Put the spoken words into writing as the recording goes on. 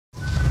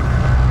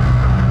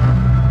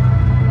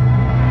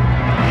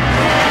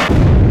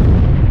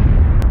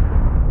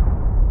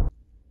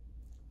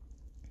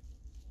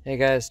Hey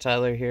guys,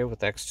 Tyler here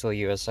with Xtool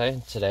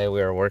USA. Today we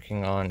are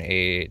working on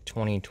a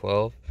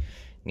 2012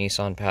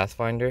 Nissan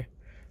Pathfinder.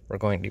 We're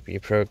going to be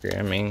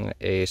programming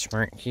a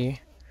smart key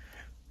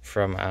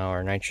from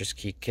our nitrous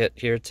key kit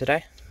here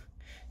today.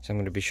 So I'm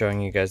going to be showing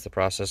you guys the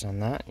process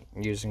on that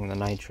using the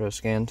Nitro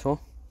scan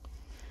tool.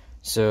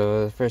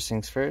 So the first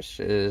things first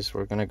is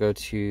we're going to go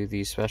to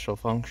the special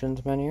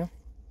functions menu.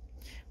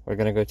 We're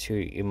going to go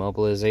to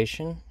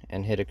immobilization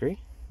and hit agree.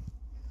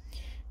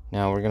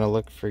 Now we're going to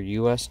look for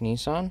US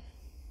Nissan.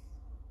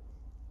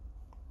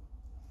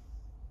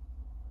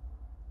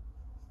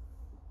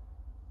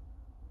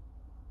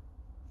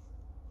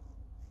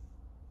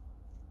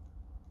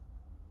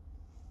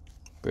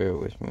 Bear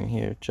with me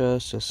here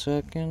just a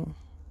second.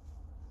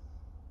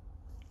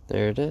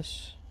 There it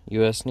is,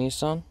 US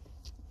Nissan.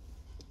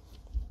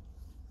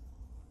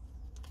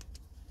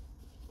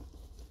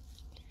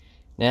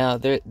 Now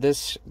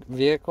this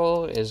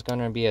vehicle is going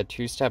to be a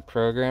two-step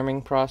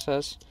programming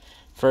process.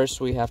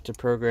 First we have to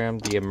program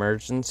the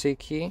emergency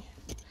key,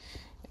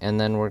 and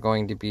then we're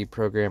going to be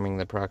programming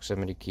the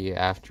proximity key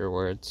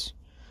afterwards.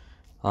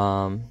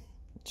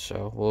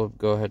 So we'll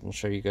go ahead and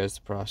show you guys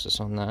the process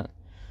on that.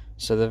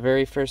 So the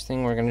very first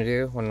thing we're going to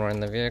do when we're in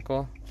the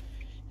vehicle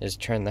is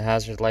turn the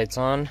hazard lights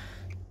on.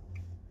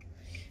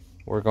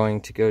 We're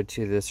going to go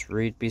to this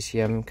read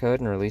BCM code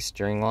and release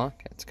steering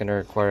lock. It's going to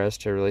require us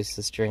to release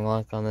the steering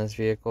lock on this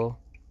vehicle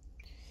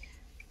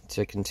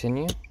to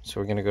continue.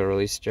 So we're going to go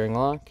release steering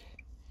lock,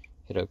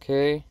 hit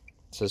OK. It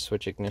says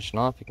switch ignition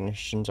off.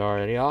 Ignition's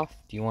already off.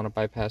 Do you want to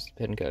bypass the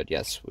pin code?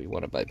 Yes, we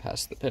want to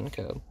bypass the pin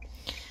code.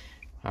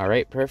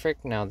 Alright,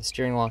 perfect. Now the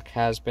steering lock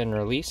has been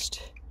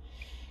released.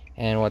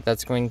 And what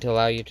that's going to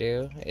allow you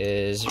to do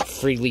is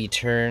freely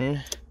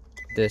turn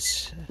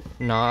this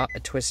knob,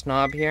 twist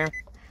knob here.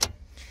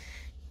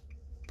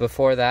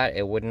 Before that,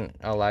 it wouldn't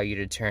allow you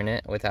to turn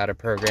it without a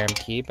program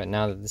key, but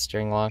now that the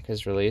steering lock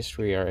is released,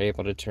 we are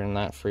able to turn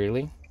that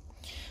freely.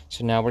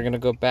 So now we're going to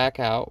go back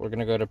out. We're going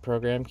to go to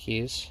program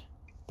keys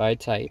by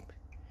type.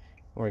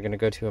 We're going to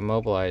go to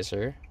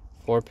immobilizer,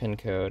 4-pin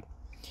code,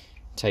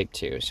 type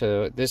 2.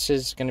 So this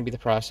is going to be the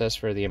process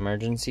for the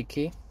emergency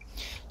key.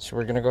 So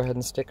we're going to go ahead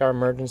and stick our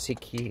emergency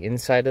key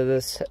inside of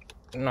this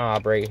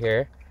knob right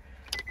here.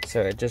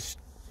 So it just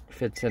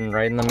fits in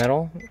right in the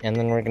middle. And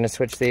then we're going to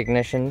switch the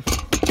ignition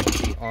to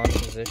the on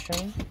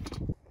position.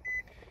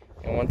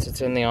 And once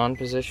it's in the on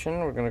position,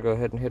 we're going to go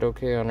ahead and hit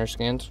OK on our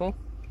scan tool.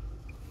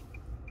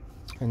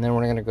 And then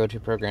we're going to go to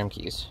program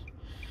keys.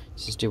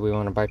 This is, do we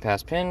want to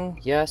bypass pin?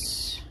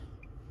 Yes.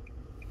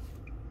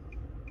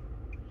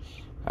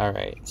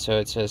 Alright, so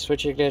it says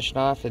switch ignition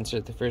off,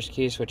 insert the first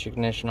key, switch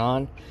ignition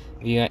on.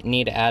 If you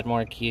need to add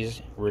more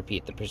keys,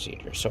 repeat the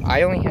procedure. So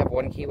I only have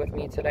one key with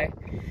me today,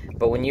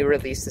 but when you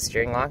release the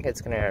steering lock,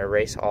 it's going to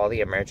erase all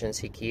the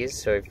emergency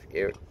keys. So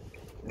if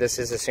this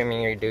is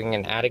assuming you're doing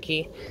an add a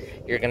key,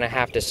 you're going to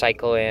have to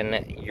cycle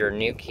in your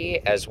new key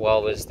as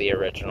well as the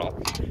original.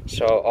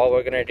 So all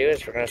we're going to do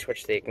is we're going to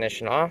switch the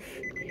ignition off,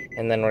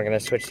 and then we're going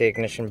to switch the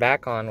ignition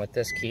back on with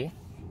this key.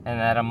 And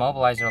that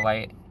immobilizer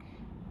light,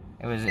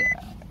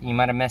 you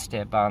might have missed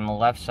it, but on the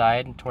left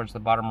side, towards the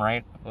bottom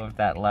right of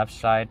that left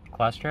side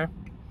cluster,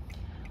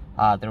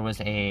 there was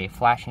a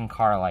flashing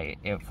car light.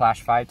 It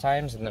flashed 5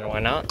 times and then it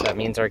went out. That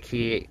means our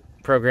key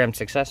programmed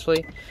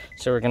successfully.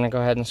 So we're going to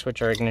go ahead and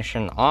switch our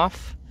ignition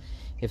off.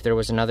 If there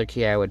was another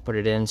key, I would put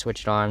it in,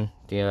 switch it on.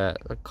 The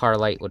car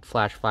light would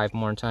flash 5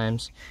 more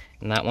times,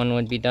 and that one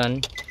would be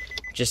done.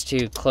 Just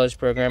to close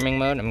programming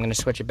mode, I'm going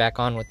to switch it back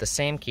on with the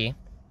same key.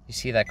 You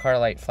see that car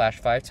light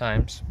flash 5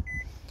 times.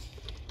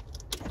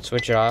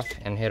 Switch it off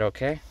and hit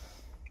OK.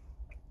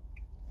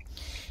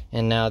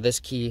 And now this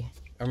key,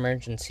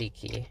 emergency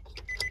key,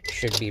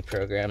 should be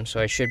programmed. So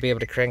I should be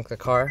able to crank the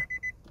car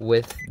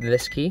with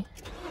this key.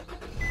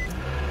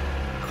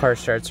 Car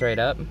starts right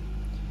up.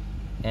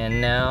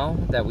 And now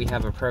that we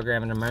have a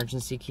programmed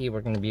emergency key,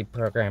 we're going to be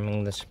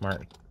programming the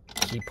smart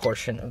key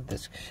portion of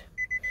this.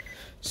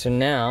 So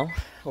now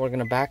we're going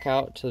to back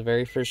out to the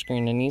very first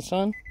screen in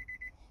Nissan.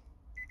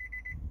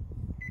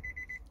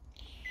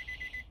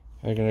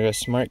 We're going to go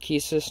smart key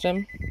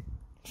system,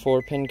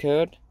 4-pin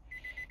code,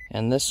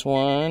 and this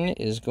one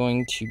is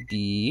going to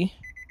be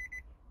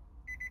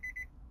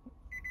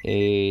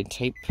a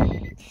type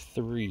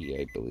 3,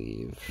 I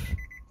believe,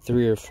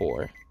 3 or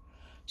 4.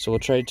 So we'll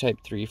try type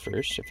 3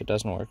 first. If it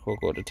doesn't work, we'll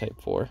go to type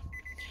 4.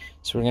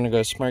 So we're going to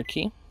go smart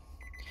key.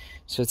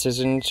 So it says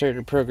insert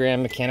a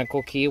program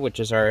mechanical key, which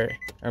is our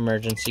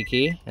emergency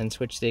key, and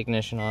switch the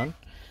ignition on.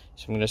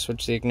 So I'm going to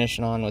switch the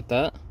ignition on with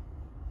that.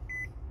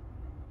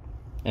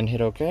 And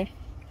hit OK.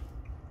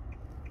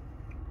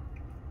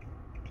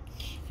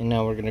 And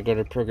now we're going to go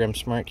to program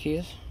smart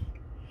keys.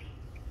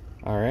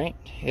 Alright,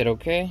 hit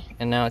OK.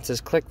 And now it says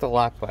click the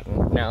lock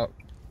button. Now,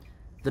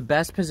 the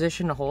best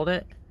position to hold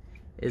it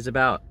is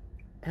about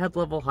head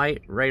level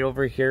height right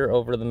over here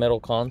over the middle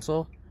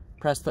console.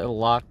 Press the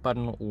lock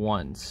button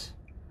once.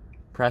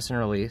 Press and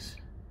release.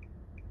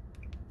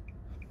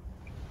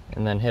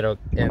 And then hit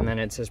OK. And then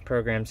it says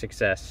program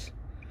success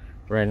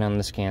right on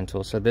the scan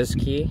tool. So this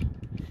key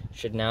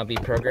should now be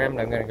programmed.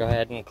 I'm going to go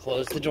ahead and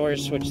close the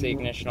doors, switch the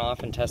ignition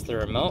off, and test the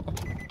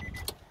remote.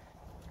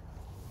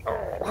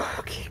 Oh,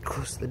 okay,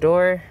 close the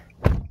door.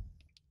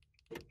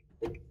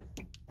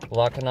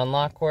 Lock and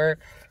unlock work.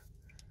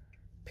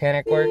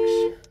 Panic works.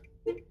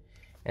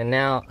 And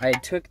now I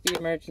took the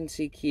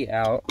emergency key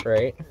out,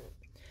 right?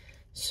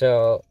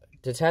 So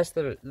to test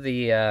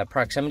the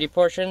proximity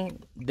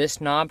portion, this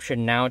knob should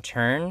now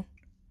turn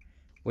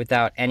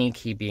without any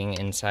key being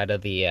inside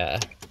of the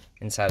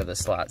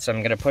slot. So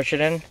I'm gonna push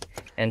it in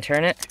and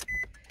turn it,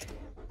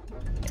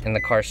 and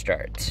the car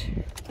starts.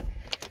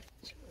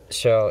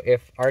 So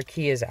if our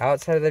key is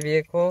outside of the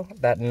vehicle,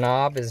 that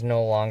knob is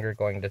no longer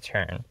going to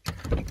turn.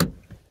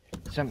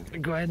 So I'm gonna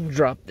go ahead and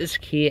drop this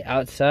key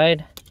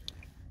outside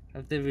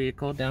of the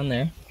vehicle down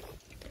there.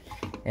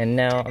 And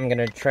now I'm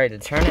gonna try to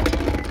turn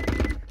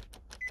it,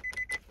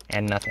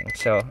 and nothing.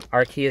 So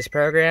our key is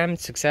programmed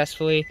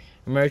successfully.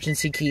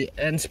 Emergency key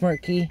and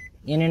smart key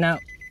in and out,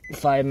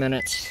 5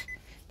 minutes.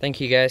 Thank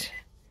you guys.